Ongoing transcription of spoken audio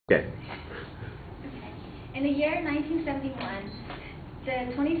Okay. In the year 1971,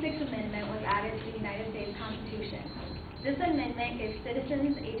 the 26th Amendment was added to the United States Constitution. This amendment gives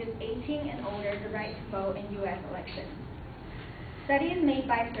citizens ages 18 and older the right to vote in U.S. elections. Studies made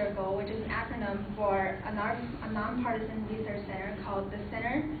by CIRCLE, which is an acronym for a nonpartisan research center called the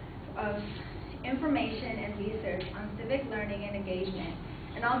Center of Information and Research on Civic Learning and Engagement,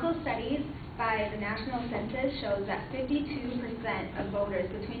 and also studies by the National Census shows that 52% of voters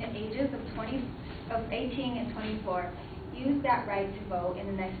between the ages of 18 and 24 used that right to vote in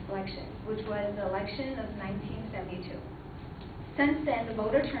the next election, which was the election of 1972. Since then, the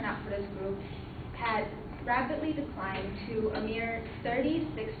voter turnout for this group had rapidly declined to a mere 36%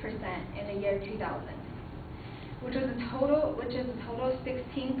 in the year 2000, which is a total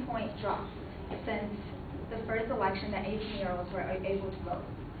 16-point drop since the first election that 18-year-olds were able to vote.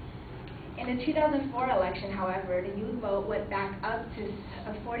 In the 2004 election, however, the youth vote went back up to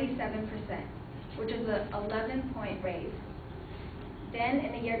a 47%, which is an 11-point raise. Then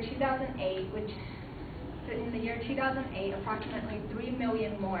in the year 2008, approximately 3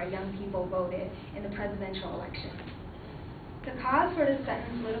 million more young people voted in the presidential election. The cause for this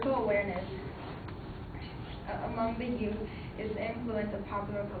sudden political awareness among the youth is the influence of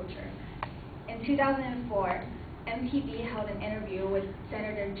popular culture. In 2004, MTV held an interview with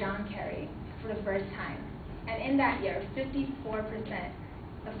Senator John Kerry for the first time, and in that year, a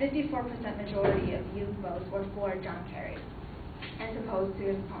 54% majority of youth votes were for John Kerry, as opposed to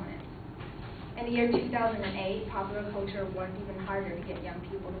his opponents. In the year 2008, popular culture worked even harder to get young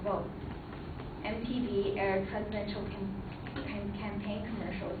people to vote. MTV aired presidential campaign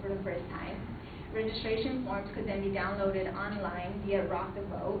commercials for the first time. Registration forms could then be downloaded online via Rock the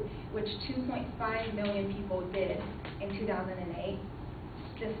Vote, which 2.5 million people did in 2008.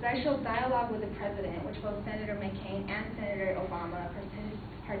 The special Dialogue with the President, which both Senator McCain and Senator Obama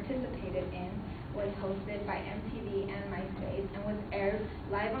participated in, was hosted by MTV and MySpace and was aired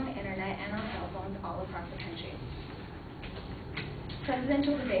live on the internet and on cell phones all across the country.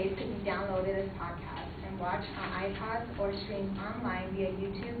 Presidential debates could be downloaded as podcasts and watched on iPods or streamed online via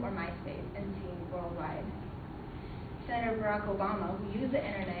YouTube or MySpace and seen worldwide. Senator Barack Obama, who used the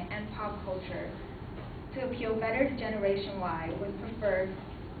internet and pop culture to appeal better to Generation Y, was preferred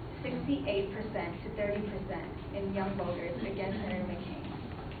 68% to 30% in young voters against Senator McCain.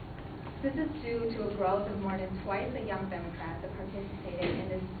 This is due to a growth of more than twice the young Democrats that participated in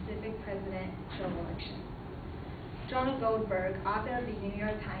the specific presidential election. Jonah Goldberg, author of the New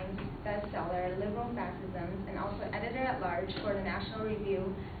York Times bestseller Liberal Fascisms and also editor-at-large for the National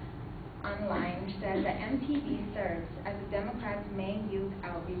Review Online, said that MTV serves as the Democrats' main youth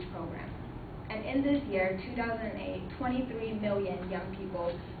outreach program. And in this year, 2008, 23 million young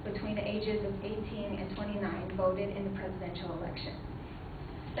people between the ages of 18 and 29 voted in the presidential election.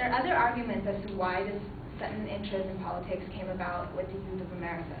 There are other arguments as to why this sudden interest in politics came about with the youth of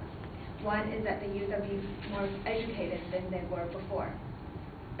America. One is that the youth are more educated than they were before.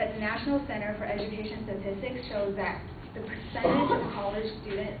 But the National Center for Education Statistics shows that the percentage of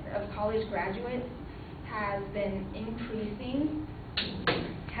college graduates has been increasing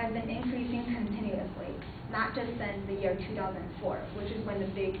continuously, not just since the year 2004, which is when the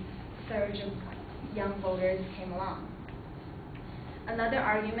big surge of young voters came along. Another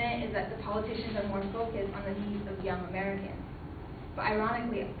argument is that the politicians are more focused on the needs of young Americans. But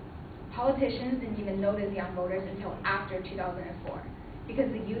ironically, politicians didn't even notice young voters until after 2004, because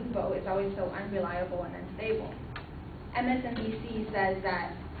the youth vote is always so unreliable and unstable. MSNBC says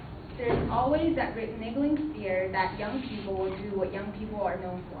that there's always that niggling fear that young people will do what young people are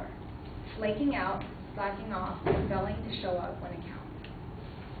known for: flaking out, slacking off, and failing to show up when it counts.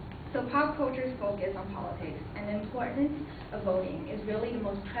 So pop culture's focus on politics and the importance of voting is really the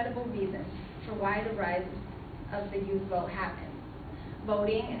most credible reason for why the rise of the youth vote happened.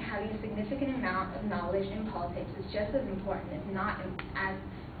 Voting and having a significant amount of knowledge in politics is just as important, if not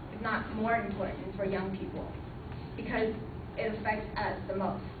more important, for young people, because it affects us the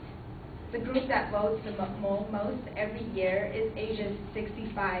most. The group that votes the most every year is ages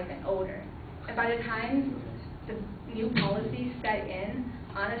 65 and older. And by the time the new policies set in,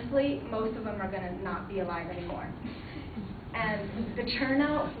 honestly, most of them are going to not be alive anymore. And the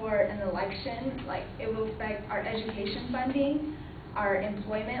turnout for an election, it will affect our education funding, our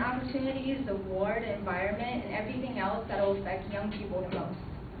employment opportunities, the war, the environment, and everything else that will affect young people the most.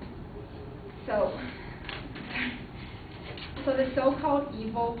 So the so-called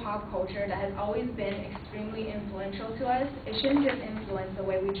evil pop culture that has always been extremely influential to us, it shouldn't just influence the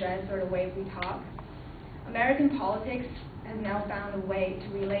way we dress or the way we talk. American politics has now found a way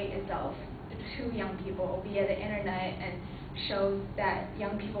to relate itself to young people via the internet and shows that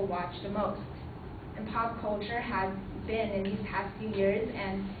young people watch the most. And pop culture has been in these past few years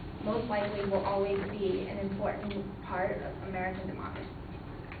and most likely will always be an important part of American democracy.